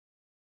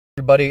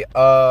Everybody,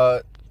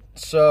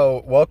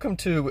 so welcome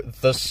to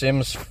The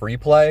Sims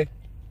FreePlay.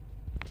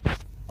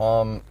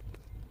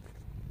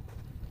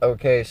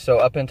 Okay, so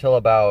up until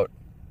about,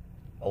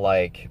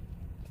 like,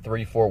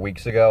 3-4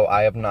 weeks ago,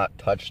 I have not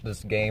touched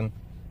this game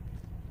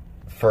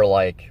for,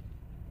 like,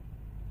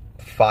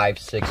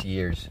 5-6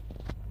 years.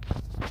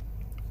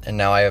 And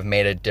now I have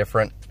made a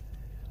different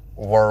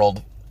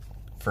world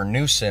for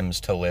new Sims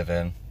to live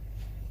in,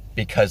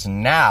 because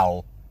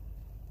now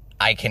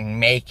I can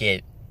make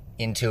it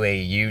into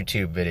a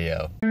YouTube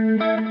video,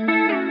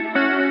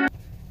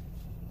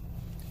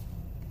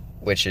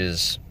 which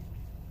is,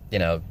 you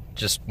know,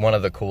 just one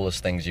of the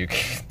coolest things you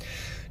can,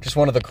 just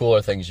one of the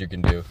cooler things you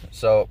can do.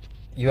 So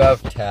you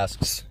have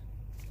tasks,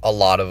 a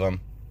lot of them,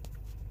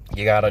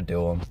 you gotta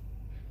do them.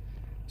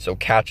 So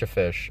catch a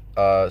fish.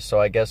 So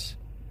I guess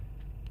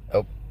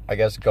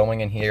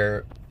going in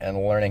here and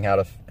learning how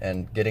to,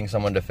 and getting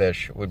someone to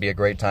fish would be a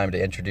great time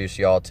to introduce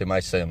y'all to my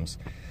Sims.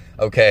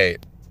 Okay.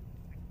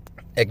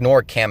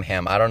 Ignore Cam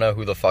Ham. I don't know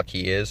who the fuck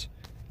he is.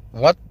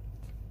 What?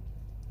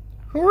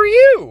 Who are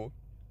you?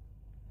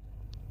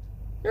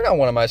 You're not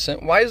one of my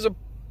Sims. Why is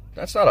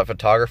that's not a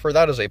photographer.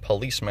 That is a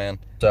policeman.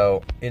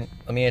 So, let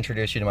me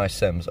introduce you to my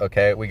Sims,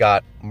 okay? We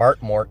got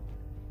Mart Mort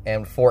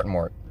and Fort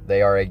Mort.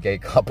 They are a gay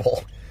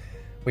couple.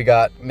 We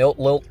got Milt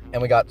Lilt and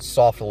we got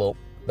Soft Lilt.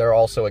 They're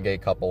also a gay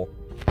couple.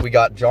 We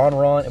got John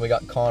Ron and we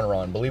got Con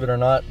Ron. Believe it or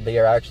not, they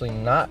are actually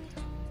not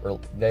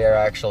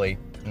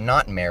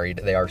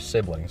married. They are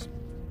siblings.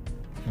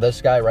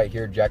 This guy right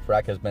here, Jack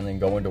Frack, has been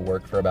going to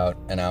work for about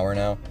an hour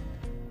now.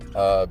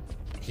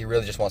 He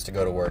really just wants to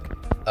go to work.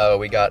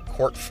 We got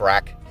Court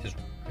Frack,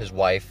 his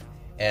wife,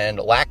 and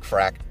Lack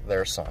Frack,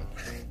 their son.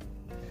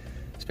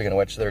 Speaking of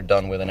which, they're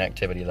done with an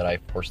activity that I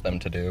forced them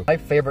to do. My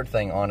favorite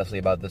thing, honestly,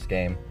 about this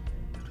game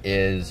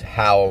is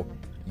how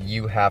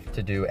you have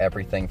to do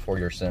everything for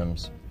your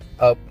Sims.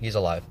 Oh, he's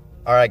alive.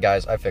 Alright,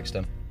 guys, I fixed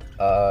him.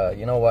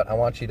 You know what? I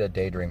want you to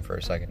daydream for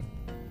a second.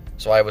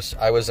 So I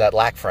was at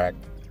Lack Frack,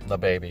 the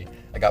baby.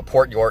 I got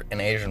Port York, an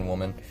Asian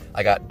woman.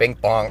 I got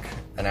Bink Bonk,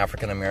 an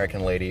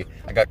African-American lady.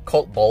 I got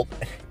Colt Bolt,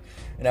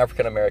 an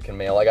African-American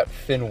male. I got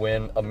Finn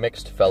Win, a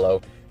mixed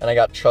fellow. And I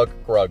got Chug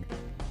Grug.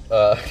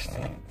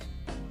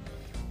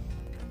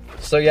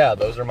 So yeah,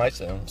 those are my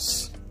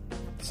Sims.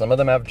 Some of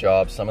them have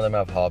jobs, some of them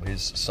have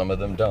hobbies, some of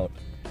them don't.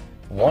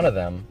 One of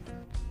them,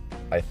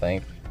 I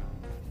think,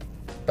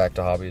 back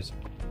to hobbies.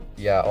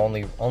 Yeah,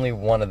 only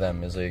one of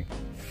them is a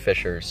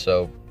fisher,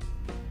 so,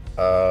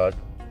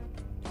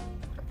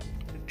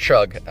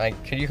 Chug,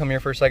 could you come here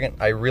for a second?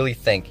 I really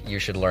think you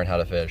should learn how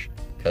to fish,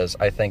 because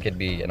I think it'd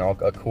be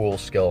a cool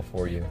skill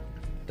for you.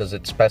 Does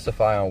it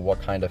specify on what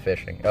kind of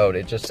fishing? Oh,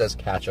 it just says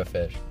catch a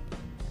fish.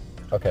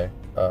 Okay,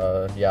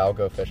 yeah, I'll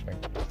go fishing.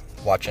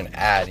 Watch an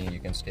ad and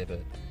you can skip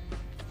it.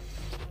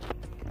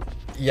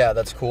 Yeah,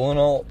 that's cool and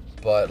all,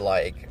 but,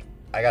 like,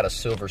 I got a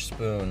silver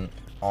spoon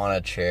on a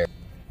chair.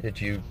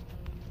 Did you?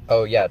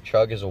 Oh, yeah,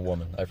 Chug is a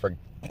woman. I forgot.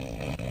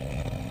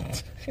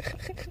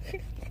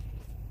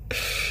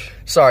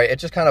 Sorry, it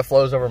just kind of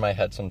flows over my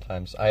head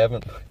sometimes. I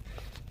haven't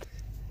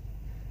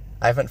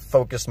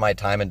focused my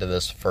time into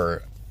this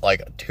for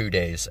like 2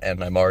 days,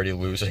 and I'm already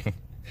losing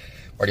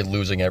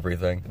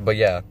everything. But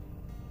yeah,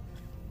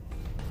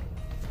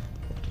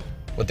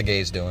 what the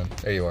gays doing?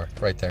 There you are,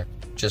 right there.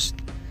 Just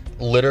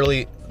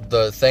literally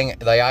the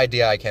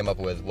idea I came up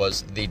with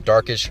was the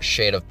darkest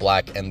shade of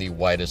black and the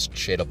whitest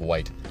shade of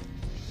white.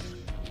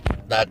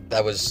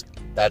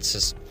 That's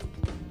just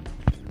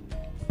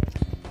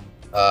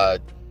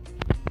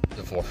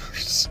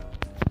divorce.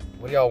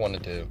 What do y'all want to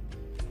do?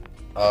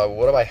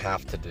 What do I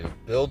have to do?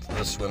 Build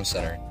the swim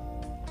center.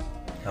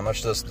 How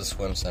much does the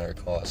swim center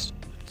cost?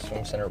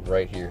 Swim center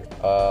right here.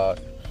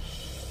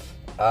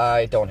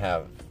 I don't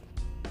have.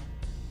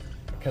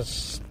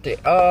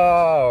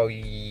 Oh,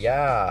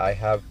 yeah, I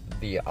have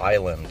the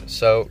island.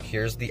 So,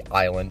 here's the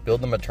island. Build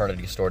the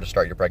maternity store to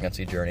start your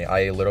pregnancy journey.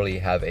 I literally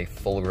have a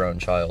full-grown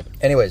child.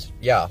 Anyways,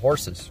 yeah,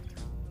 horses.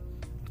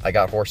 I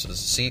got horses.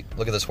 See,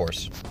 look at this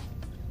horse.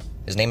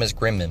 His name is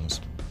Grimmims.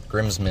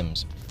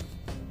 Grimsmims.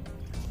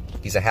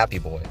 He's a happy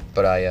boy.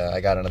 But I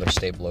got another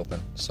stable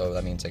open, so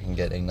that means I can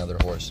get another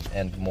horse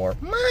and more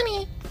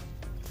money.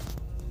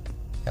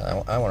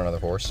 Yeah, I want another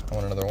horse. I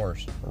want another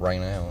horse right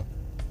now.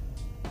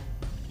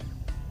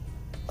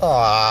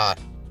 Ah,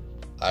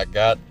 I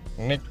got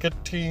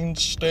nicotine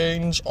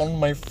stains on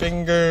my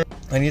finger.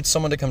 I need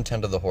someone to come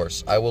tend to the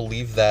horse. I will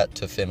leave that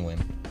to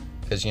Finwin,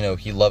 because, you know,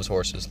 he loves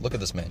horses. Look at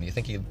this man. You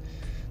think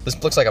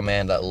this looks like a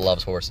man that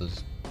loves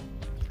horses.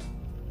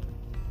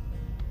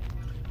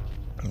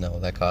 No,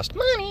 that cost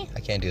money. I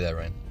can't do that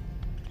right.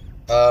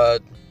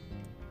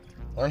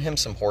 Learn him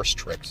some horse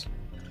tricks.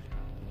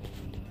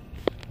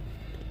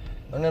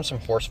 Learn him some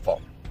horse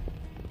fall.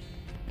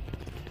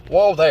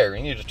 Whoa there,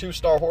 you need a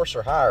 2-star horse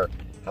or higher.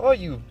 How about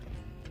you?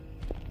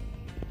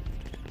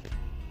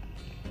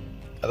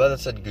 I thought that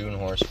said goon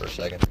horse for a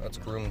second. Let's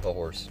groom the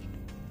horse.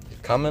 You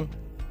coming?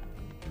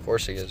 Of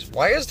course he is.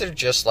 Why is there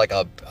just like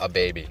a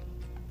baby?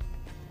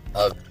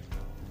 A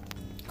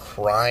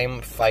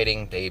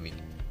crime-fighting baby.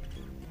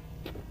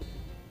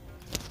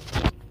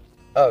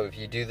 Oh, if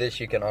you do this,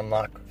 you can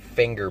unlock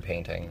finger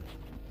painting.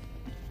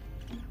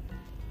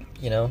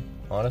 You know,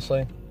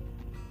 honestly,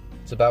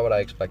 it's about what I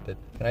expected.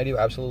 Can I do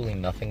absolutely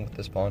nothing with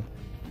this pawn?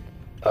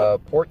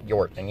 Port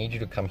York, I need you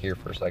to come here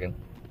for a second.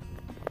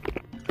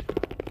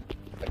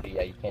 Okay,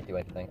 yeah, you can't do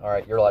anything.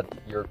 Alright, you're allowed,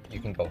 you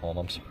can go home,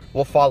 I'm sorry.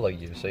 We'll follow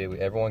you, so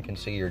everyone can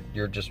see your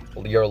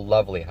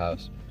lovely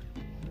house.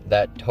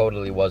 That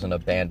totally wasn't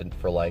abandoned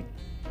for, like,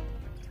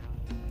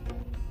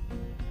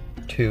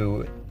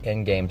 2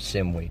 in-game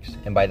sim weeks.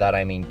 And by that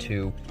I mean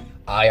 2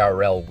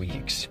 IRL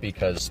weeks,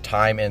 because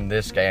time in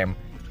this game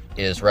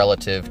is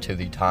relative to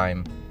the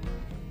time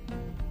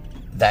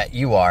that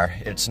you are.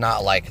 It's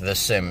not like The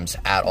Sims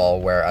at all,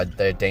 where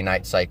the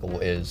day-night cycle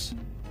is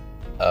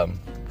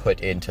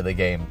put into the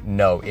game.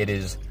 No, it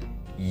is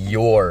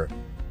your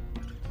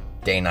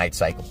day-night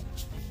cycle.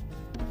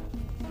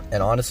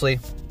 And honestly,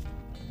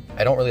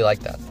 I don't really like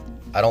that.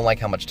 I don't like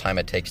how much time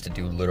it takes to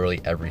do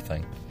literally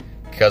everything.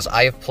 Because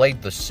I have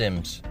played The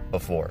Sims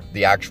before,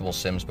 the actual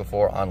Sims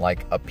before, on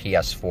like a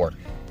PS4.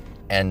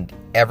 And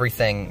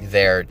everything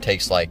there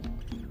takes like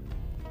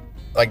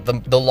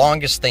the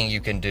longest thing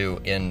you can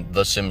do in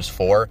The Sims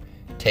 4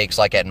 takes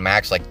like at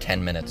max like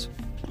 10 minutes.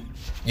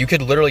 You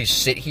could literally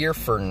sit here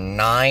for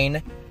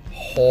 9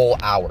 whole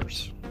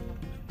hours.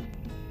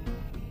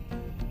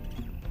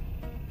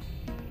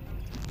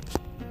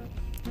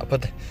 I'll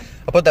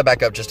put that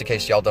back up just in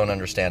case y'all don't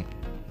understand.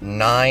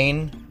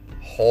 9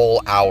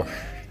 whole hours.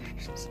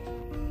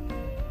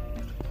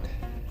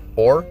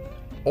 Or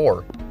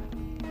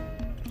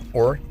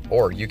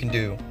you can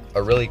do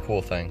a really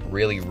cool thing.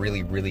 Really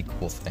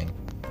cool thing.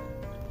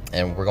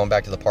 And we're going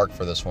back to the park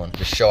for this one.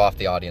 Just show off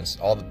the audience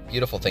all the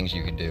beautiful things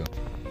you can do.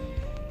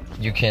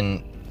 You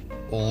can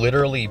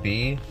literally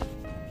be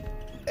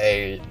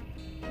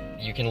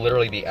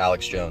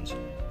Alex Jones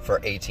for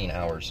 18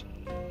 hours.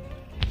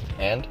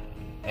 And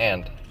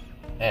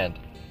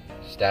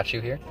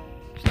statue here.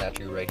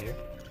 Statue right here.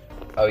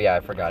 Oh yeah, I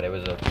forgot. It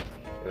was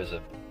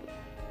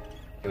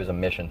a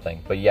mission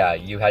thing. But yeah,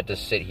 you had to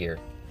sit here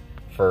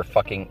for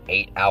fucking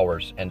 8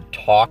 hours and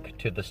talk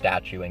to the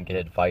statue and get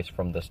advice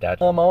from the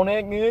statue. I'm on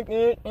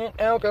it,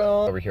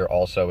 alcohol. Over here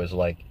also is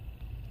like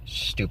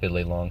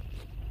stupidly long.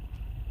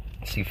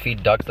 See,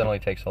 feed ducks, that only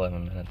takes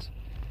 11 minutes.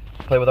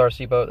 Play with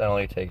RC boat, that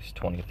only takes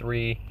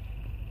 23.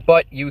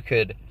 But you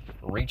could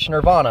reach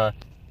Nirvana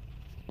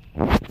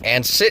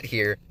and sit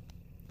here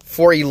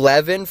for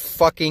 11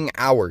 fucking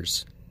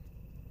hours.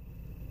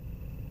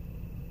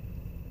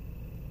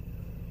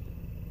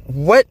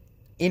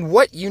 In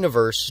what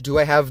universe do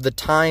I have the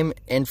time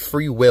and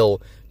free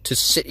will to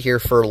sit here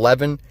for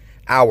 11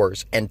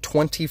 hours and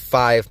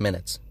 25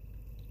 minutes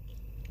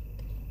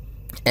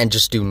and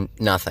just do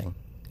nothing?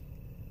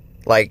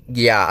 Like,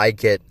 yeah, I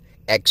get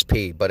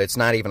XP, but it's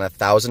not even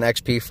 1,000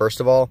 XP, first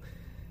of all,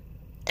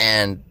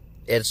 and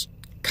it's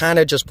kind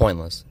of just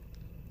pointless.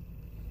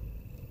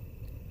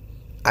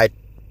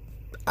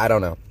 I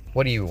don't know.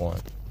 What do you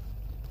want?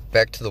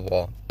 Back to the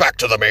wall. Back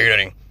to the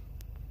meeting.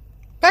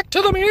 Back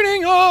to the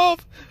meaning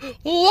of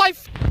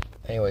life.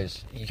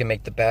 Anyways, you can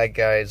make the bad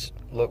guys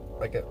look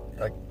like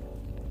I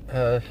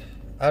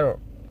don't.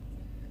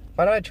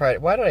 Why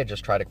did I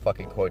just try to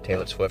fucking quote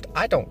Taylor Swift?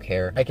 I don't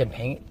care. I can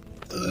paint.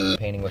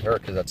 Painting with her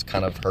because that's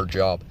kind of her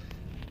job.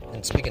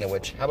 And speaking of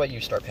which, how about you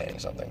start painting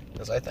something?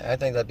 Because I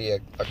think that'd be a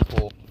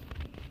cool.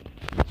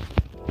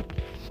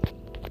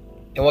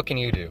 And what can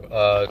you do?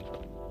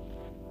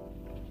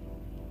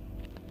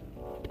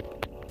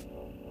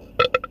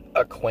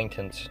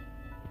 Acquaintance.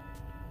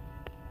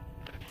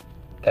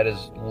 That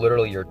is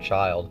literally your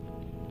child.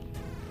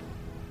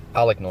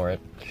 I'll ignore it.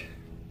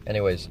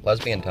 Anyways,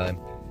 lesbian time.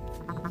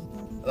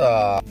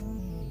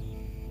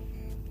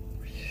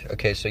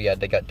 Okay, so yeah,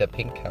 they got the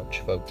Pink Couch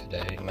folk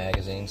today.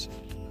 Magazines.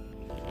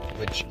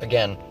 Which,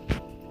 again,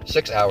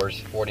 6 hours,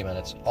 40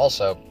 minutes.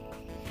 Also,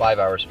 5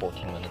 hours,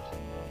 14 minutes.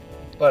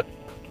 But,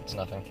 it's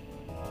nothing.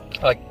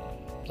 Like,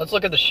 let's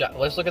look at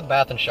the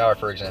bath and shower,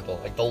 for example.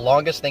 Like, the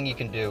longest thing you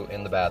can do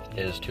in the bath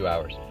is 2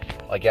 hours.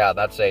 Like, yeah,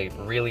 that's a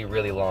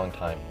really long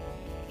time.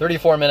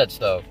 34 minutes,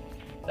 though.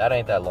 That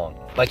ain't that long.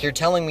 Like, you're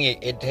telling me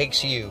it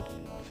takes you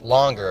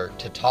longer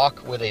to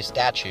talk with a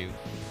statue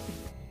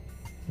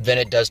than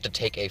it does to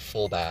take a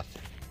full bath.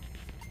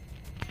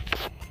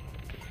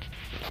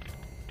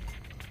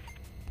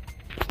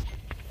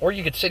 Or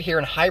you could sit here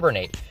and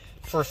hibernate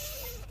for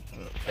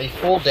a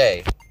full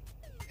day.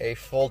 A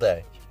full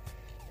day.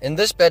 In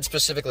this bed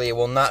specifically, it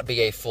will not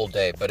be a full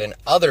day, but in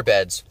other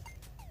beds,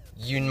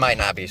 you might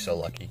not be so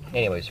lucky.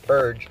 Anyways,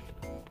 Burge.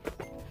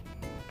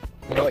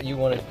 You know what you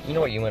want to do? You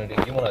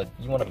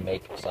want to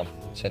make something,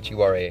 since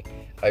you are a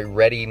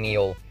ready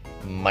meal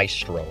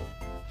maestro.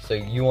 So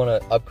you want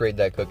to upgrade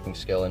that cooking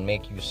skill and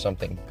make you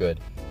something good.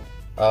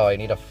 Oh, I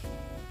need a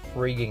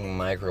freaking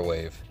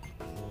microwave.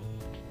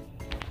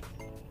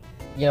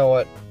 You know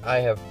what? I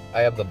have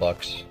the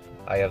bucks.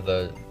 I have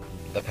the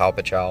Pow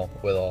Pachow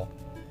with all.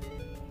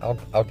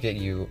 I'll get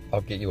you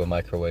a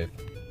microwave.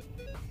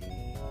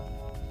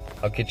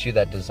 I'll get you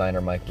that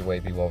designer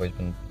microwave you've always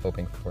been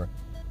hoping for.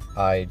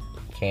 I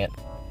can't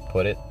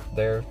put it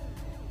there.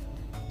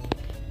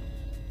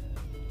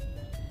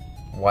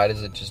 Why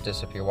does it just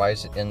disappear? Why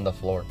is it in the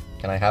floor?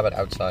 Can I have it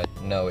outside?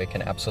 No, it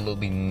can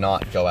absolutely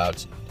not go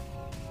outside.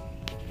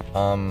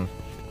 Well,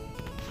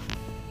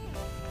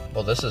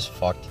 this is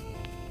fucked.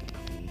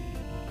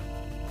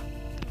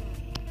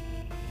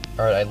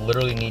 Alright, I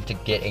literally need to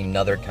get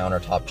another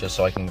countertop just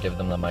so I can give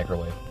them the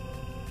microwave.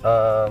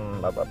 I'll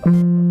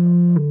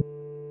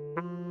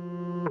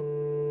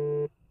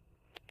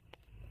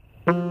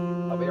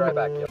be right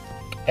back, yep.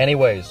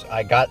 Anyways,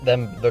 I got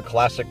them the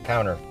classic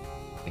counter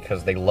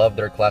because they love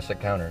their classic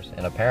counters,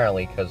 and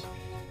apparently because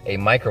a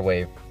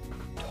microwave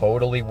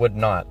totally would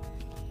not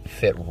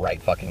fit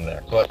right fucking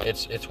there. But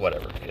it's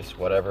whatever. It's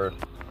whatever.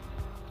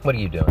 What are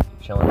you doing?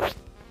 Chilling?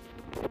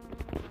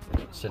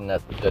 Sitting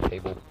at the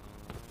table.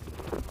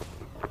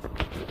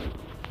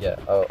 Yeah,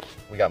 oh,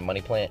 we got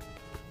money plant.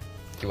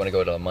 You want to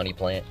go to a money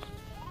plant?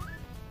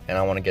 And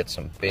I want to get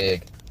some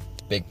big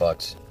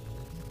bucks.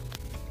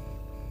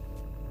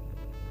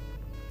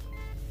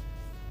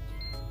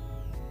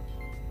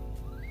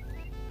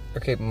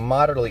 Okay,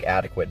 moderately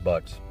adequate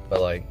bucks, but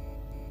like...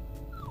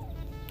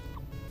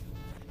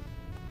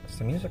 Is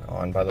the music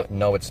on, by the way?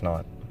 No, it's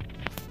not.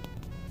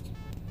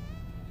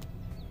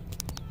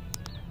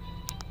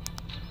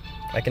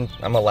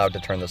 I'm allowed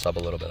to turn this up a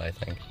little bit, I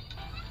think.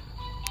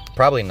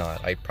 Probably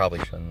not. I probably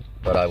shouldn't.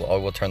 But I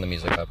will turn the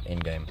music up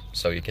in-game,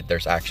 so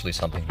there's actually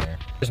something there.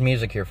 There's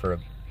music here for a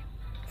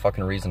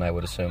fucking reason, I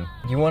would assume.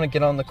 You want to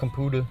get on the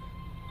computer?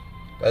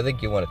 I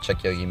think you want to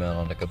check your email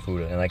on the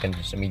computer, and I can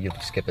just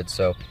immediately skip it,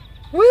 so...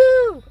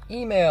 Woo!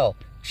 Email!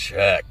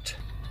 Checked.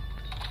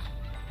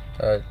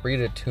 Read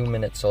a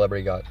 2-minute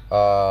celebrity got...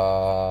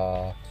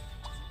 Oh,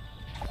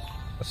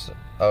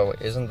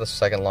 isn't the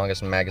second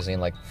longest magazine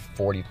like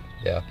 40...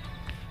 Yeah.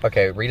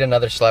 Okay, read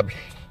another celebrity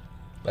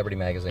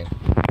magazine.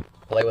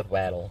 Play with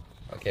Waddle.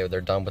 Okay, they're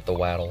done with the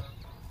Waddle.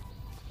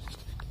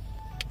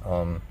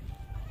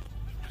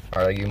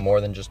 Are you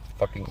more than just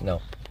fucking... No.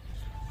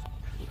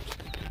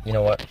 You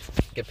know what?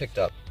 Get picked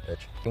up,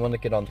 bitch. You want to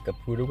get on the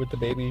computer with the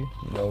baby?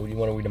 No. You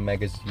want to read a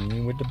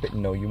magazine with the baby?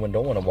 No, you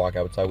don't want to walk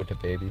outside with the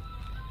baby.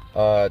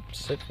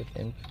 Sit with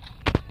him.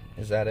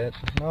 Is that it?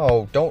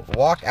 No, don't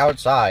walk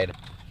outside.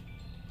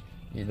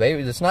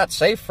 Baby, it's not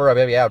safe for a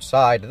baby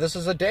outside. This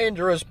is a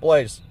dangerous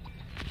place.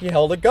 He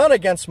held a gun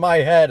against my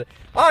head.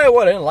 I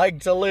wouldn't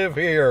like to live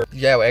here.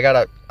 Yeah, I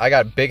got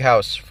a big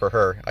house for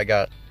her. I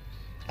got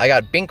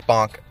Bink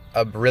Bonk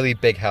a really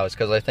big house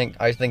because I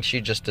think she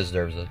just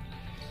deserves it.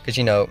 Because,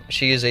 you know,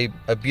 she is a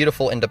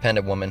beautiful,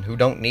 independent woman who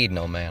don't need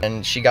no man.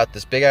 And she got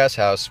this big-ass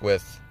house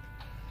with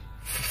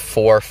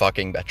 4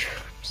 fucking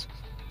bedrooms.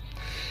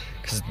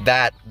 Because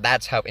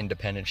that's how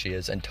independent she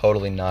is, and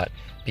totally not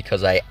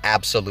because I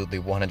absolutely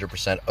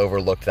 100%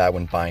 overlooked that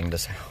when buying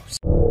this house.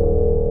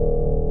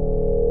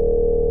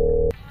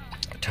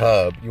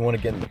 Tub. You want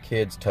to get in the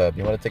kids' tub.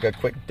 You want to take a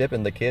quick dip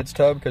in the kids'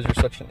 tub because you're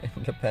such an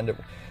independent...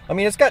 I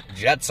mean, it's got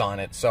jets on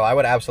it, so I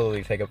would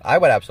absolutely take a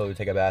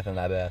bath in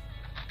that bath.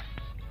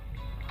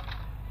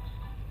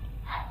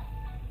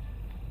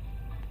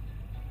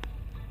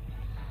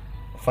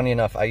 Funny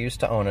enough, I used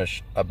to own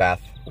a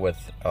bath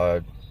with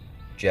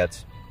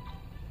jets.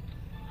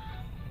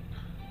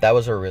 That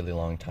was a really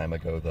long time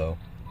ago, though.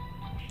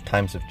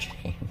 Times have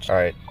changed.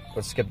 Alright,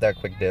 let's skip that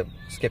quick dip.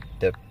 Skip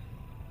dip.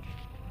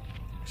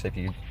 Except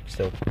you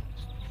still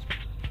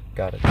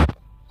got it.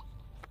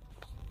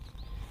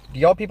 Do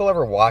y'all people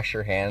ever wash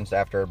your hands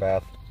after a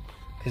bath?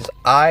 Because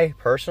I,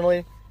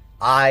 personally,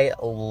 I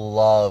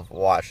love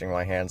washing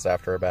my hands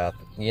after a bath.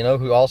 You know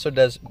who also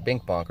does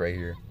Bink Bonk right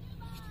here?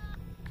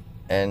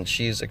 And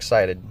she's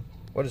excited.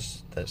 What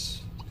is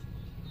this?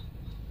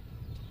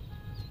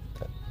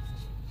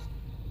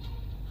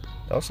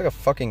 That looks like a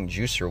fucking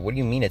juicer. What do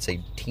you mean it's a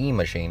tea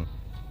machine?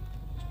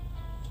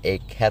 A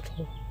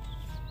kettle?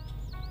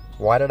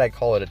 Why did I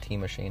call it a tea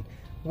machine?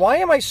 Why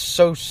am I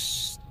so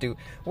stupid?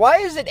 Why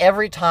is it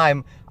every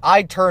time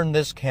I turn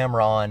this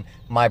camera on,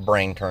 my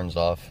brain turns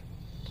off?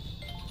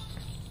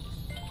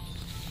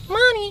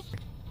 Money!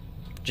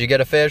 Did you get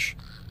a fish?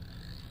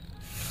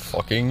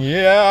 Fucking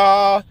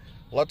yeah!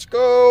 Let's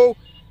go!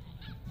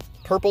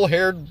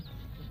 Purple-haired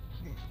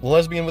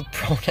lesbian with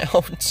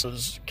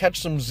pronouns.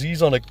 Catch some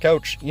Z's on a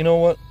couch. You know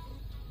what?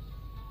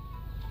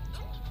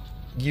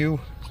 I'm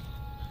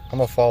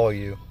gonna follow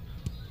you.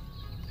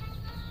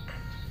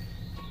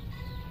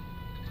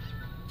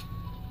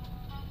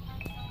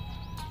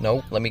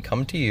 No, let me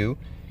come to you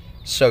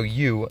so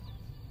you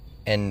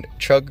and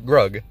Chug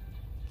Grug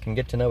can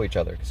get to know each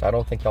other. Because I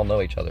don't think y'all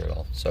know each other at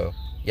all. So,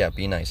 yeah,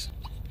 be nice.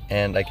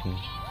 And I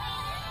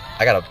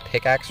got a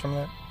pickaxe from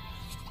that.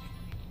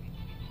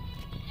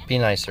 Be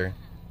nicer.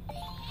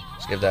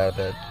 Let's give that a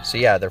bit. So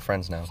yeah, they're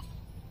friends now.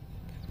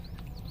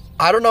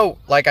 I don't know,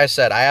 like I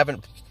said,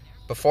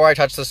 before I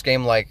touched this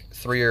game like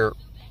 3 or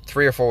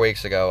 4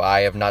 weeks ago,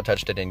 I have not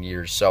touched it in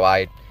years. So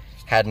I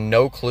had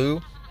no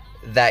clue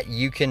that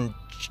you can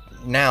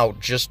now,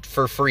 just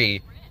for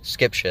free,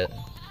 skip shit.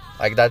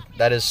 Like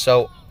that is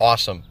so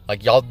awesome.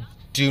 Like y'all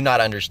do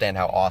not understand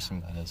how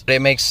awesome that is. But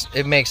it makes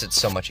it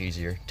so much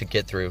easier to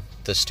get through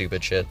the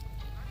stupid shit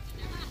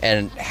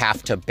and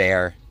have to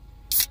bear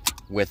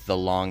with the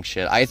long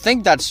shit. I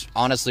think that's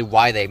honestly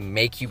why they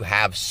make you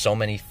have so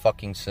many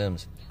fucking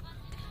Sims.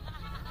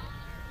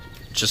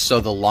 Just so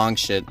the long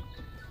shit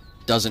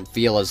doesn't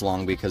feel as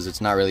long because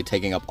it's not really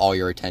taking up all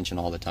your attention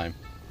all the time.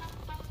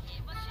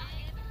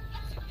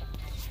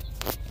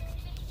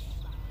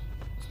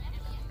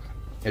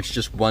 It's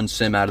just one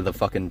sim out of the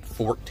fucking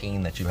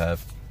 14 that you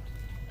have.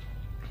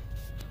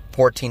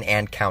 14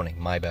 and counting,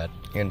 my bad.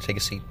 You're gonna take a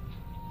seat.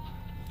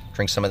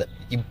 Drink some of that.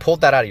 You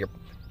pulled that out of your...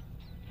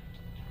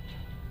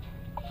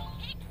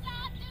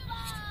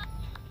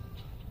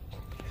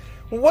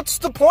 What's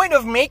the point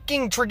of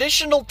making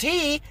traditional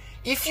tea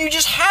if you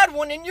just had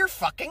one in your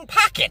fucking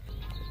pocket?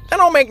 That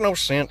don't make no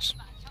sense.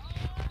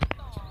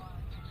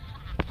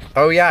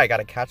 Oh yeah, I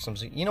gotta catch some...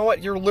 You know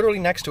what? You're literally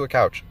next to a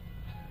couch.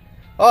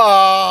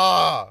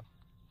 Ah!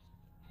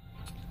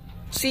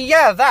 See,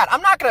 yeah, that.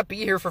 I'm not gonna be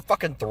here for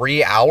fucking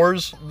 3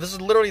 hours. This is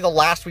literally the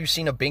last we've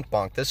seen of Bink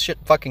Bonk. This shit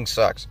fucking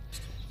sucks.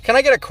 Can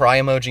I get a cry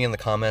emoji in the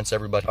comments,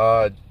 everybody?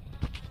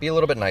 Be a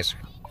little bit nicer.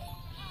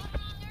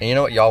 And you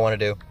know what y'all want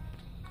to do?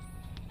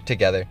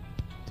 Together.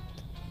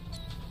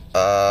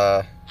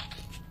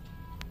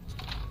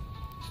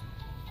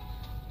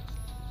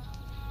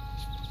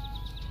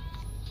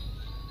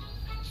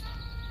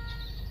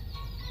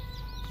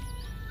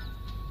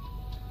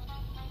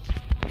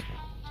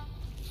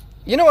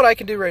 You know what I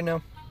can do right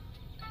now?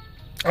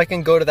 I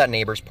can go to that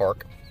neighbor's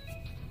park.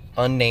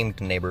 Unnamed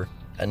neighbor.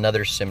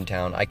 Another sim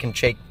town. I can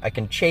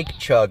shake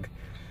chug.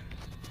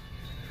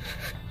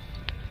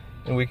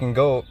 And we can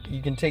go,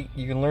 you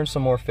can learn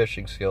some more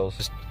fishing skills.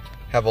 Just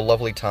have a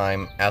lovely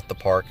time at the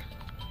park.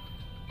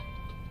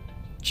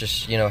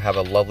 Just, you know, have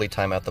a lovely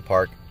time at the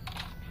park.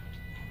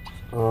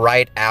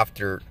 Right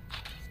after,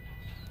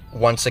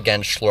 once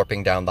again,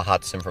 slurping down the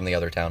hot sim from the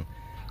other town.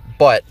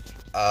 But,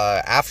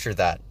 after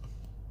that,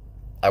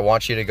 I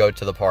want you to go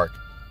to the park.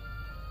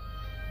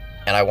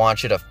 And I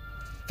want you to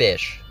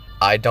fish.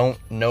 I don't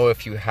know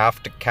if you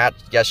have to catch...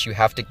 Yes, you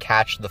have to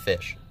catch the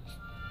fish.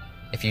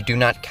 If you do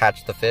not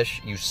catch the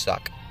fish, you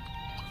suck.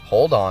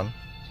 Hold on.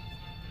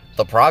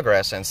 The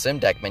progress and sim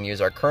deck menus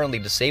are currently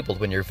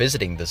disabled when you're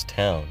visiting this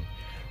town.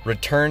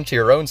 Return to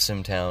your own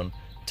sim town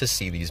to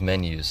see these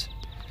menus.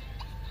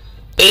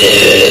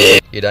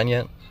 You done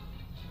yet?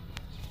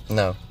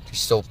 No, you're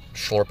still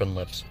slurping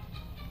lips.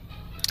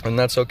 And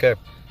that's okay.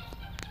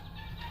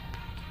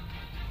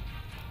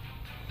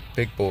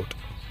 Big boat.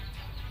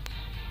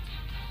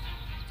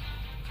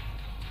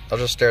 I'll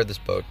just stare at this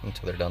boat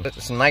until they're done.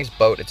 It's a nice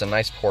boat, it's a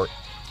nice port,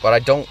 but I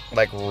don't,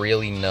 like,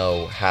 really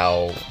know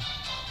how...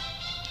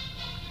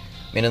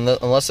 I mean,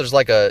 unless there's,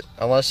 like,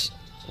 unless,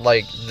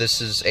 like, this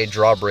is a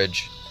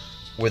drawbridge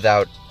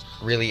without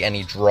really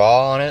any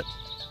draw on it,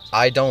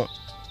 I don't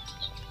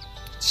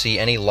see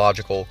any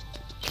logical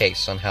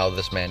case on how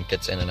this man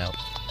gets in and out.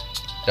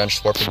 Done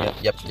slurping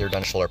yet? Yep, you're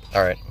done slurp.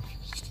 Alright.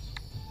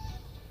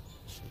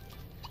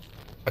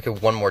 Okay,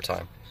 one more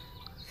time.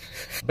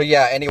 But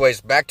yeah,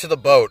 anyways, back to the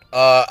boat.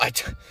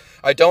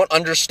 I don't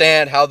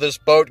understand how this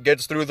boat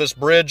gets through this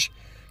bridge,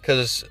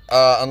 because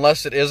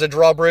unless it is a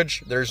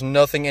drawbridge, there's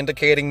nothing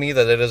indicating me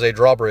that it is a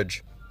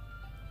drawbridge.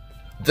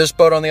 This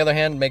boat, on the other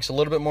hand, makes a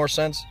little bit more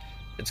sense.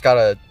 It's got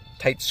a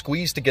tight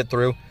squeeze to get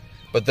through,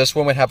 but this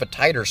one would have a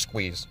tighter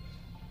squeeze.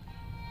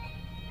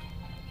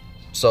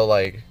 So,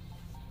 like,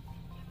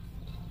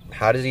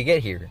 how did he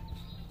get here?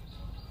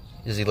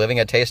 Is he living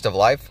a taste of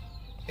life?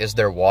 Is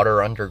there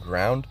water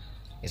underground?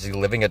 Is he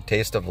living a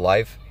taste of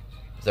life?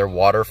 Is there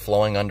water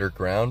flowing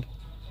underground?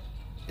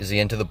 Is he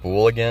into the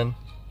pool again?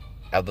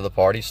 How did the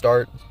party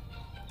start?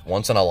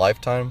 Once in a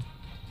lifetime?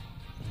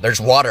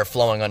 There's water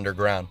flowing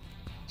underground.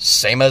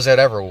 Same as it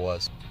ever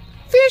was.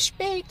 Fish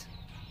bait!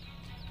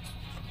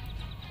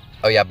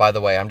 Oh yeah, by the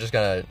way, I'm just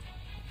gonna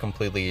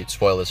completely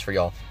spoil this for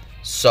y'all.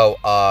 So,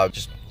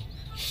 just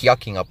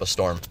yucking up a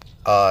storm.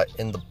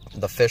 In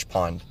the fish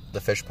pond. The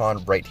fish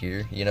pond right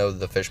here. You know,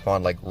 the fish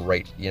pond, like,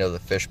 right... You know, the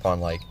fish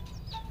pond, like...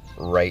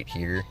 right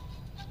here.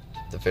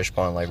 The fish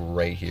pond, like,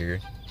 right here.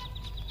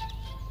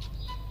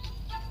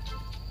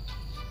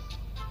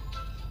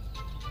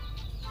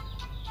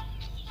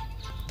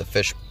 The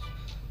fish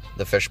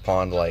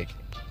pond, like,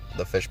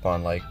 the fish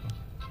pond, like,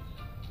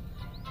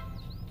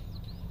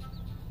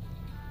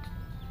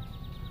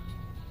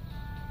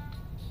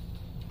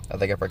 I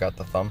think I forgot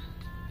the thumb.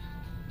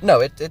 No,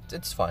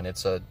 it's fine.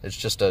 It's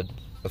just a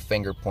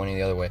finger pointing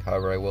the other way.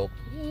 However, I will.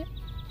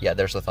 Yeah,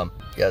 there's the thumb.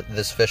 Yeah,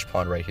 this fish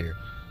pond right here.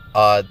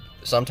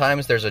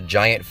 Sometimes there's a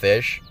giant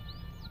fish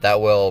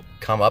that will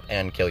come up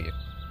and kill you.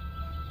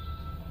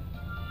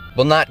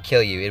 Will not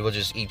kill you. It will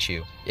just eat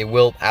you. It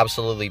will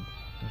absolutely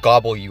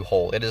gobble you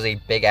whole. It is a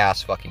big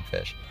ass fucking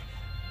fish.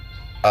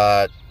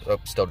 Oh,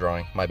 still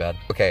drawing. My bad.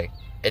 Okay,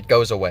 it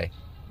goes away.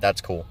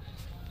 That's cool.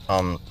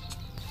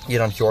 You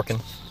done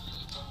Hjorkin?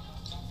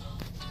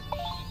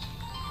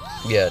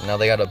 Yeah, now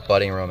they got a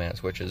budding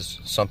romance, which is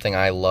something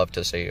I love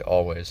to see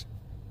always.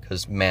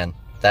 Because, man,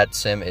 that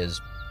sim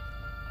is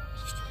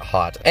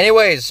hot.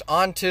 Anyways,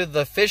 on to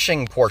the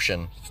fishing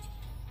portion.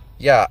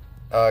 Yeah,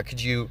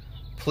 could you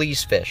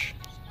please fish?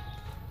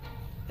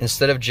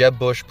 Instead of Jeb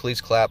Bush,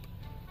 please clap.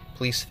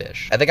 Please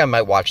fish. I think I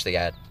might watch the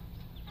ad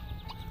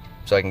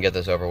so I can get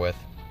this over with.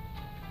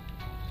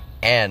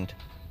 And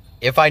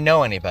if I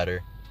know any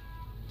better,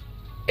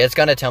 it's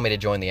going to tell me to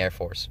join the Air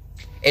Force.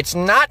 It's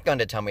not going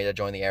to tell me to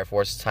join the Air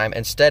Force this time.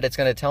 Instead, it's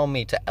going to tell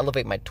me to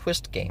elevate my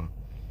twist game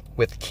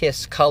with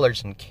Kiss,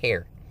 Colors, and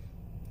Care.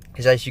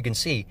 Because as you can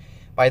see,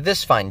 by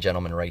this fine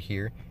gentleman right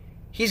here,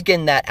 he's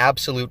getting that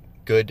absolute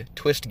good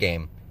twist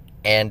game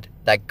and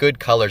that good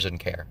Colors and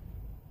Care.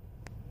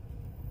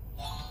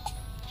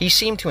 He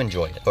seemed to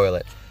enjoy it.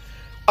 Toilet.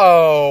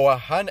 Oh,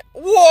 honey.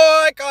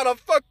 Whoa, I caught a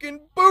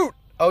fucking boot.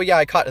 Oh, yeah,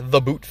 I caught the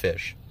boot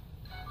fish.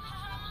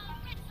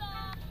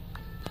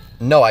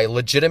 No, I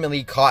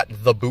legitimately caught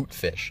the boot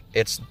fish.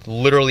 It's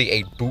literally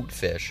a boot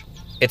fish.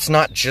 It's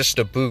not just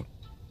a boot.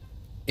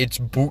 It's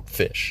boot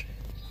fish.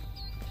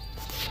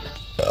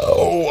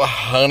 Oh,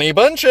 honey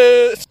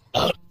bunches.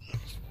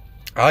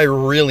 I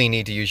really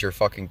need to use your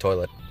fucking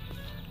toilet.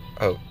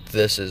 Oh,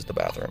 this is the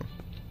bathroom.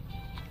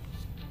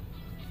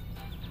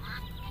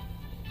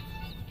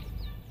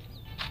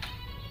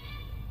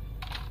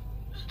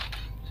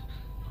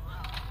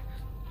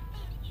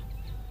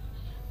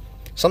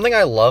 Something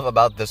I love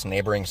about this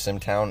neighboring sim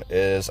town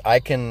is I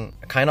can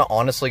kind of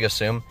honestly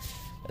assume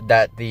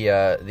that the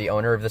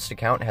owner of this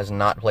account has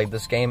not played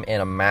this game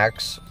in a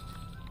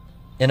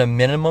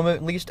minimum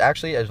at least,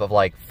 actually, of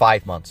like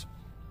 5 months.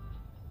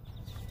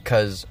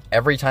 Because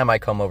every time I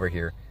come over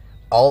here,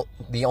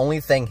 the only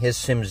thing his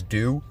sims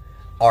do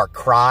are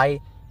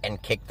cry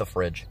and kick the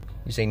fridge.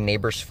 Use a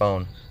neighbor's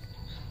phone.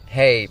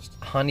 Hey,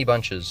 honey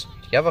bunches,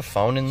 do you have a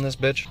phone in this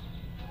bitch?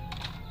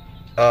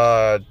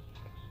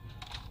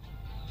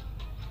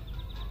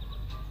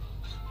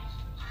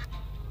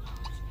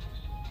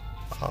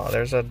 Oh,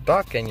 there's a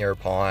duck in your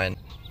pond.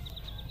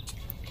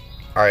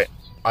 Alright,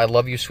 I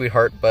love you,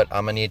 sweetheart, but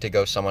I'm gonna need to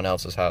go someone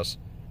else's house.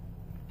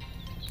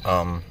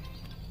 There's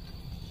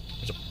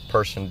a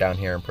person down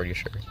here, I'm pretty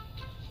sure.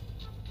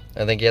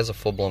 I think he has a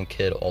full-blown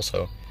kid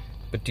also.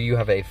 But do you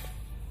have a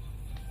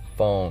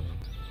phone?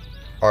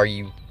 Are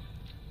you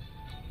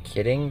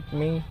kidding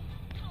me?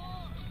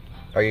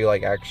 Are you,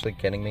 like, actually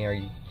kidding me?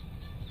 You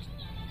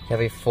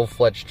have a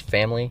full-fledged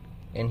family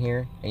in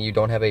here, and you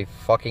don't have a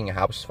fucking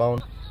house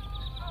phone?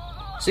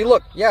 See,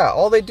 look, yeah,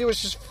 all they do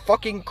is just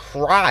fucking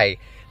cry.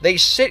 They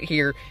sit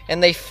here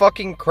and they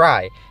fucking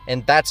cry.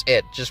 And that's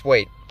it. Just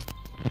wait.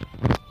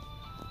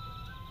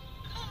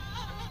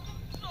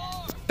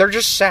 They're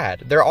just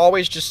sad. They're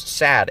always just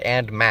sad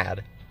and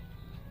mad.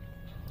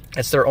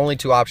 It's their only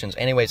two options.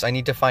 Anyways, I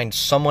need to find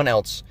someone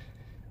else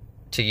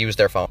to use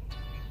their phone.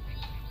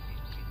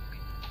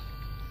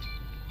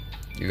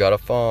 You got a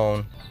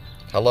phone.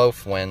 Hello,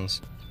 Fwins.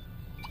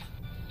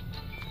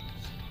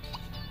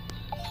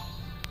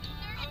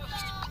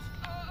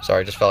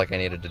 Sorry, I just felt like I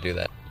needed to do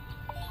that.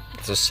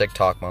 It's a sick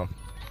talk, Mom.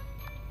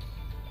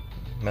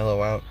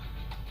 Mellow out.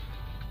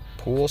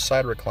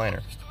 Poolside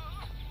recliner.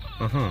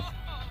 You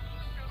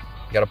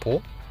got a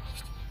pool?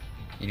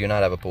 You do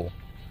not have a pool.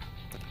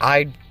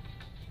 I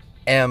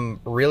am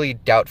really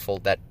doubtful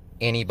that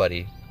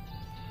anybody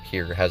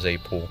here has a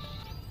pool.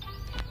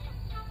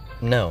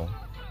 No.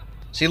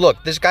 See,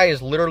 look, this guy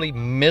is literally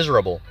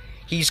miserable.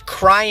 He's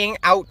crying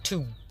out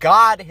to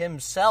God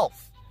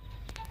himself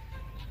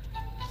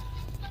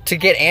to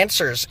get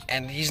answers,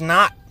 and his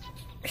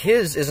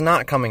is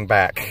not coming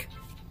back.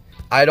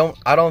 I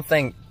don't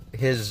think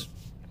his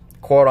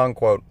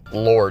quote-unquote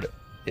Lord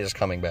is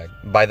coming back.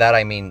 By that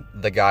I mean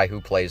the guy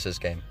who plays his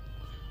game.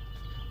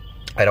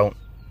 I don't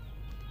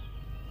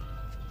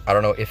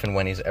know if and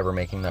when he's ever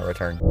making that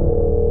return.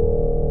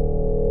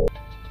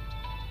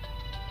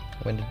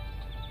 When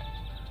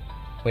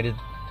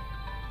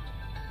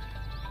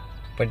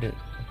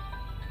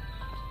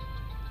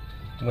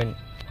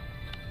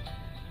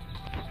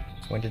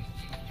did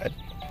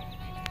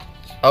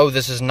oh,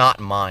 this is not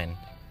mine.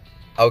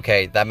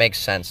 Okay, that makes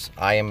sense.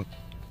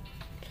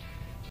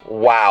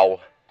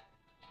 Wow.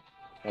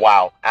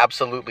 Wow.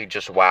 Absolutely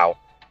just wow.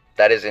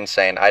 That is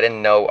insane. I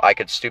didn't know I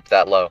could stoop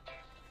that low.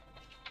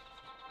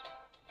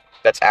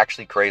 That's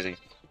actually crazy.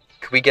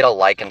 Could we get a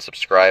like and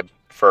subscribe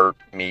for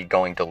me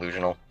going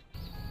delusional?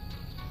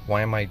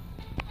 Why am I...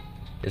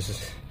 Is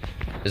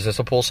this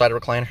a poolside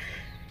recliner?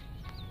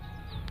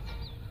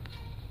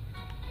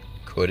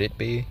 Could it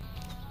be?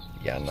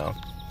 Yeah, no.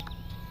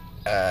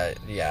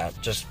 Yeah,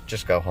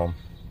 just go home.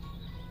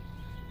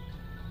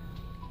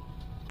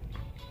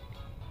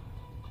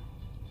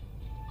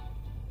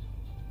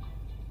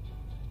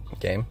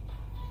 Game?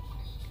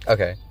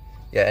 Okay.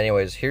 Yeah,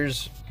 anyways,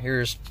 here's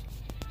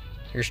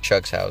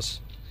Chuck's house.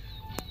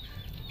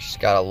 She's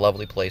got a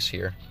lovely place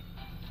here.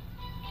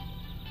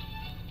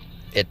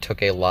 It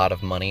took a lot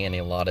of money and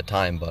a lot of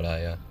time, but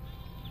I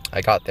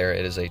got there.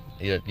 It is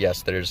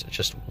yes, there's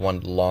just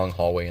one long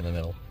hallway in the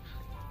middle.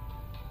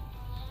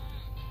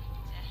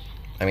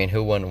 I mean,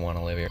 who wouldn't want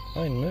to live here? Oh,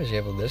 I didn't notice you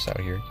have this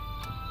out here.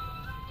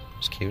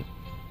 It's cute.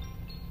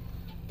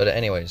 But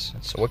anyways,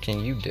 so what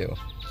can you do?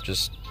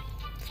 Just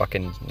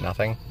fucking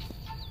nothing?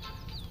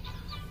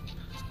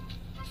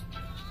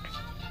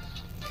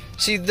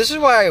 See, this is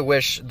why I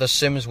wish The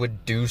Sims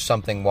would do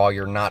something while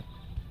you're not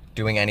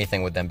doing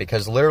anything with them,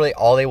 because literally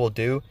all they will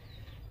do,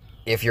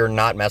 if you're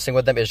not messing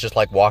with them, is just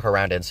like walk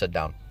around and sit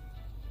down.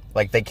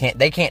 Like they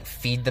can't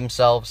feed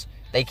themselves,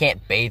 they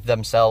can't bathe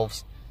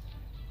themselves,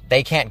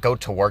 they can't go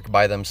to work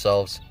by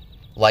themselves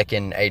like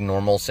in a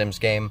normal Sims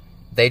game.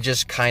 They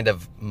just kind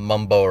of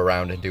mumbo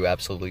around and do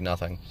absolutely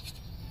nothing.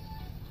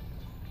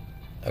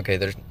 Okay,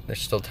 there's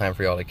still time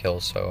for y'all to kill,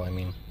 so I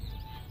mean,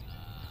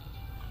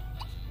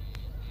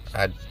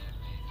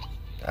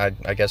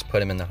 I guess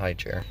put him in the high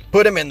chair.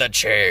 Put him in the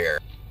chair.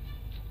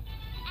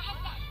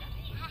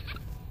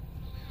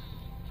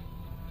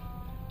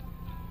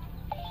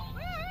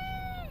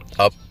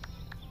 Up.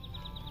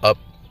 Up.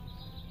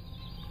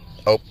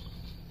 Up.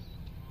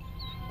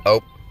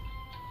 Up.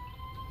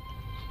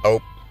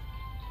 Up.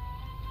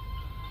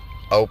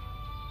 Up.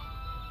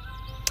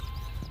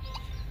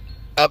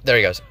 Up, there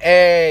he goes.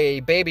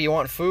 Hey, baby, you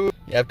want food?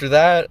 After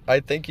that, I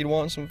think you'd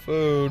want some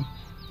food.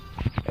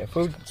 Hey,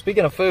 food.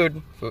 Speaking of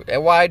food,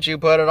 and why'd you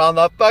put it on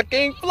the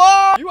fucking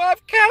floor? You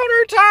have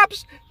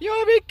countertops. You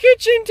have a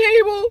kitchen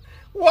table.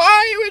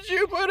 Why would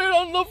you put it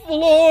on the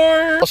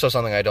floor? Also,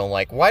 something I don't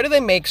like. Why do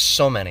they make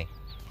so many?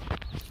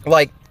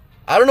 Like,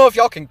 I don't know if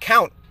y'all can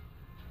count,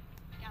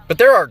 but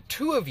there are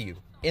 2 of you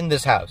in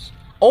this house.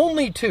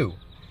 Only 2.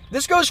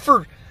 This goes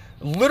for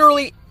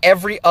literally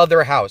every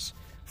other house.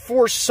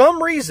 For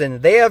some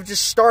reason, they have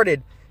just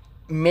started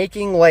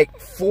making like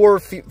 4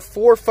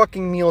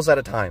 fucking meals at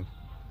a time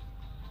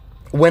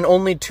when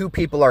only 2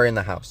 people are in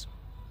the house.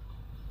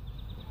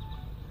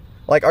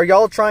 Like, are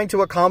y'all trying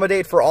to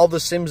accommodate for all the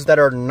Sims that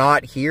are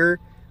not here,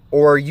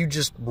 or are you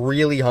just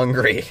really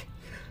hungry?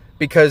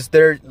 Because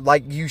they're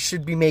like, you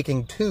should be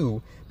making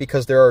 2,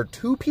 because there are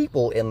 2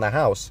 people in the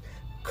house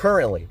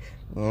currently,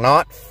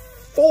 not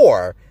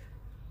 4,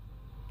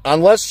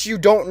 unless you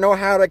don't know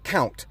how to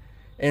count.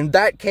 In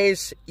that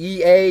case,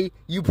 EA,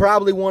 you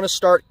probably want to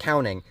start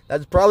counting.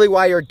 That's probably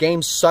why your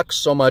game sucks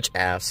so much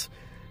ass.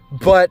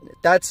 But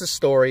that's a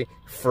story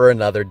for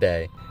another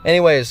day.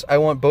 Anyways, I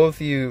want both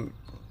of you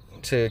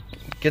to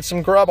get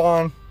some grub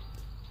on.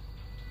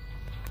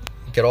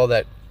 Get all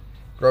that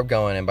grub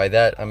going. And by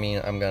that, I mean,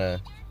 I'm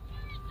gonna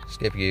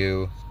skip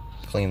you,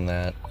 clean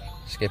that,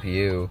 skip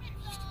you,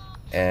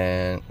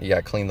 and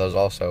yeah, clean those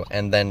also.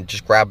 And then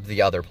just grab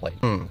the other plate.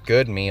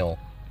 Good meal.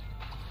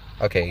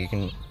 Okay, you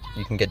can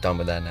get done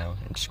with that now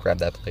and just grab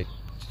that plate.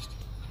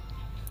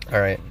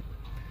 Alright.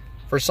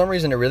 For some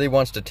reason, it really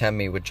wants to tempt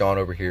me with John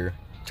over here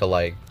to,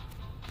 like,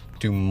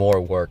 do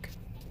more work.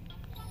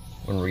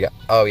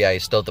 Oh, yeah,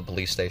 he's still at the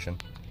police station.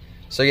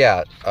 So,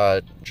 yeah,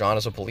 John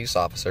is a police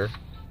officer.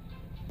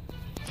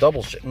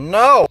 Double shit.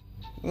 No!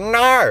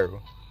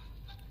 No!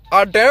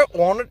 I don't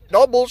want to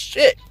double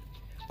shit.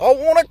 I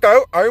want to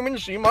go home and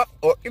see my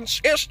fucking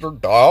sister,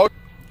 dog.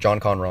 John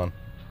Conron.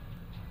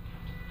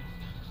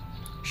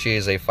 She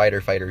is a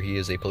fighter. He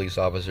is a police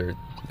officer.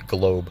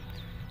 Globe.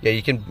 Yeah,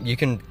 you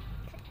can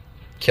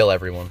kill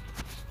everyone.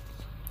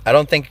 I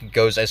don't think it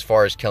goes as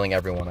far as killing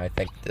everyone. I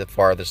think the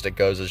farthest it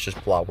goes is just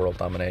plot world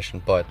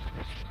domination. But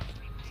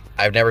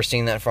I've never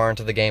seen that far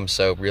into the game,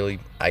 so really,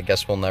 I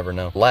guess we'll never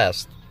know.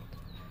 Unless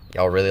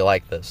y'all really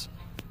like this.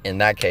 In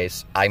that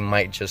case, I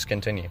might just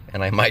continue,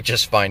 and I might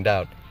just find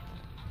out.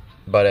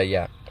 But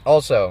yeah.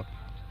 Also,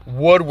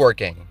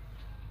 woodworking.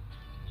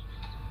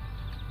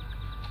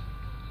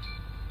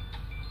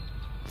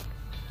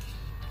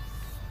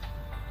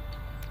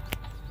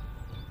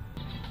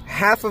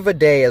 Half of a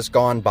day has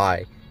gone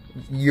by.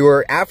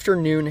 Your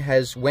afternoon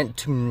has went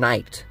to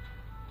night.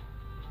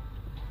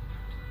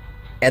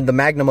 And the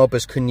magnum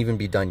opus couldn't even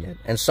be done yet.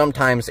 And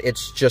sometimes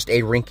it's just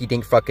a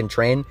rinky-dink fucking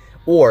train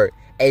or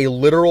a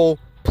literal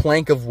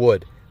plank of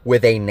wood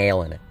with a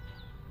nail in it.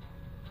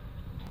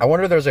 I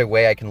wonder if there's a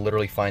way I can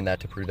literally find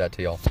that to prove that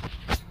to y'all.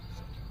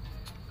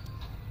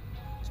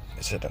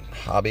 Is it a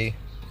hobby?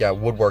 Yeah,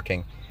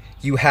 woodworking.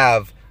 You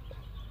have...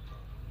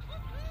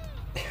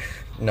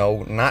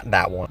 No, not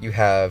that one. You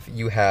have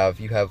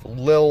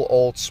Lil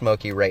Old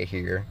Smokey right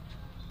here.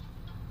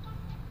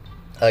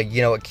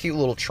 You know, a cute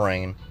little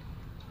train.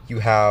 You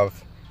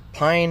have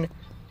Pine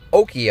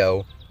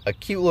Okio, a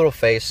cute little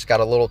face, got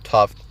a little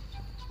tuft.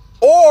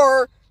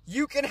 Or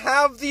you can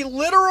have the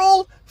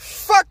literal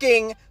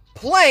fucking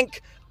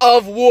plank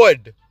of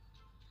wood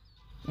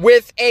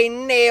with a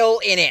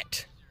nail in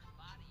it.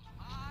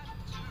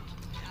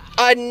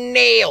 A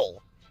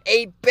nail.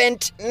 A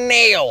bent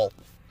nail.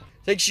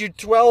 Takes you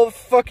 12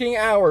 fucking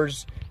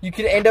hours. You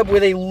can end up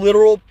with a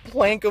literal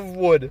plank of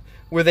wood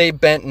with a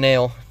bent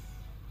nail.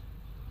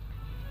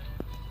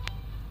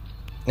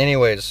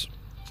 Anyways,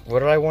 what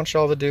did I want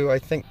y'all to do? I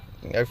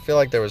feel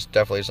like there was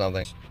definitely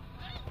something.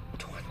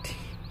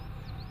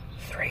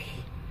 23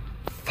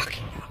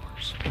 fucking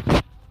hours.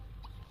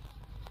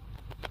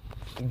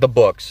 The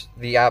books.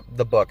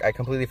 The book. I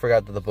completely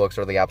forgot that the books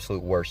are the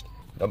absolute worst.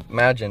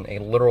 Imagine a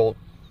literal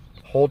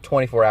whole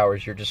 24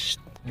 hours you're just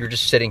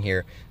sitting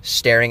here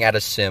staring at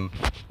a sim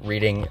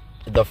reading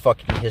the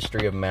fucking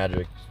history of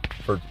magic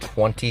for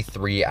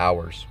 23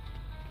 hours.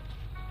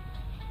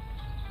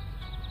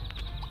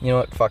 You know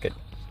what? Fuck it.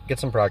 Get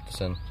some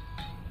practice in.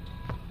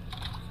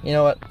 You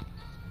know what?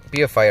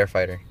 Be a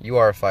fighter. You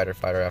are a fighter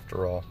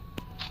after all.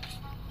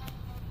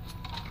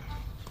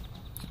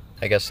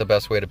 I guess the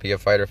best way to be a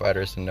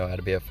fighter is to know how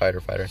to be a fighter.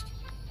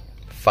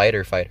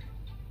 Fighter.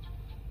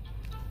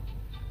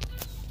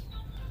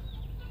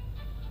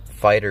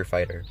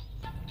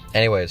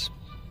 Anyways,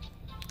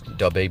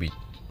 duh baby.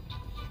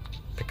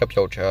 Pick up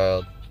your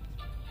child.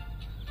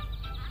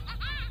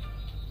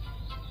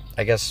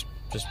 I guess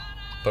just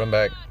put him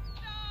back.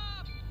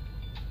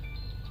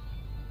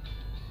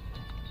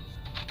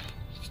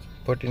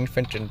 Put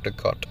infant into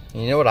cot.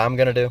 You know what I'm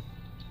gonna do?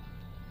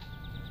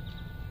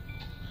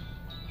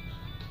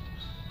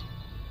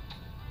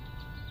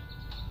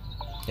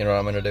 You know what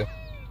I'm gonna do?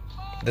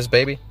 This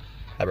baby,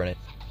 hibernate.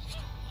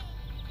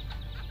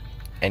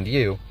 And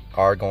you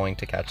are going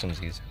to catch some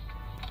Z's.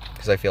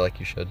 Because I feel like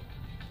you should.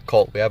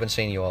 Colt, we haven't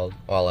seen you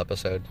all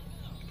episode.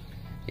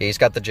 Yeah, he's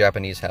got the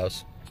Japanese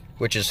house,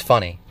 which is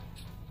funny.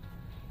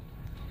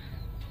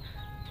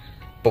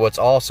 But what's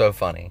also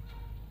funny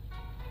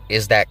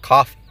is that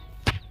coffee,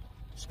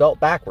 spelt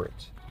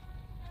backwards,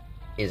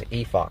 is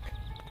EFOC.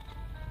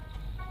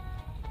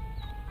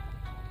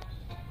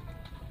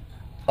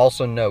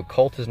 Also, no,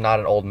 Colt is not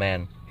an old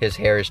man. His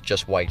hair is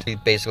just white. He's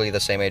basically the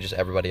same age as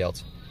everybody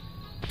else.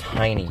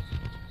 Tiny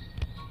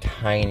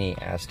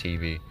ass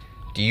TV.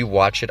 Do you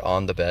watch it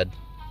on the bed?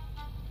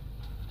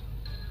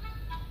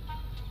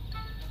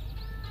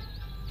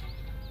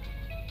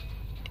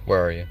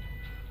 Where are you?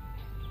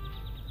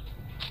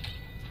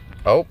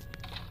 Oh,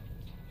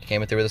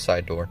 came in through the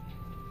side door.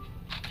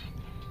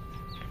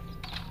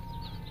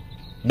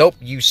 Nope,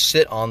 you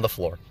sit on the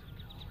floor.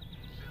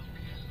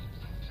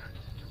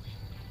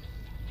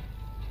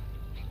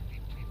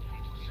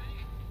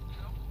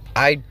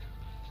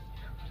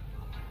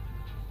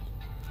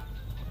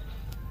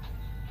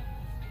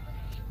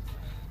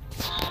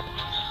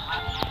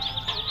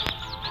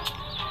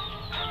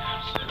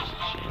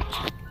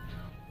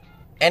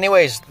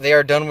 Anyways, they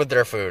are done with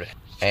their food.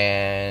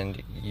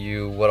 And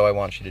what do I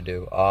want you to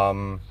do?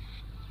 I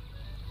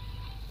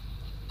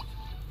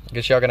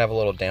guess y'all gonna have a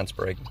little dance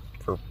break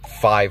for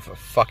 5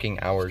 fucking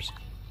hours.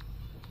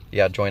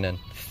 Yeah, join in.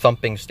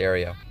 Thumping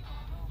stereo.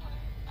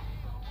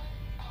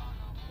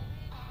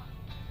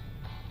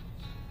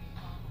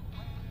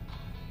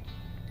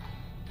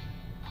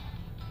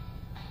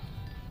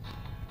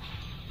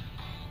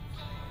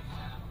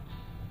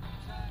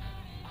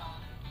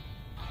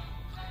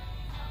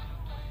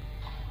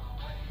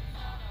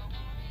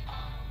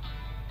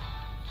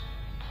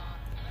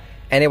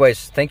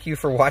 Anyways, thank you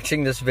for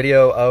watching this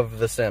video of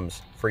The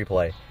Sims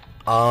FreePlay.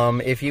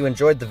 If you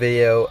enjoyed the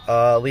video,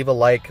 leave a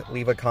like,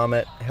 leave a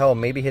comment, hell,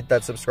 maybe hit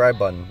that subscribe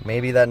button,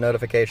 maybe that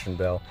notification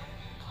bell,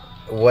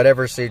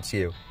 whatever suits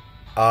you.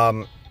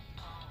 That's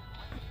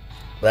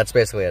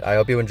basically it. I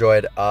hope you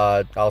enjoyed.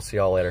 I'll see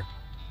y'all later.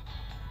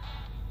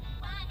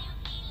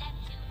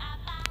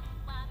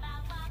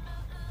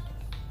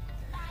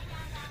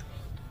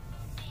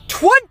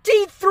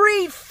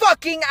 23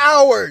 fucking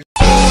hours!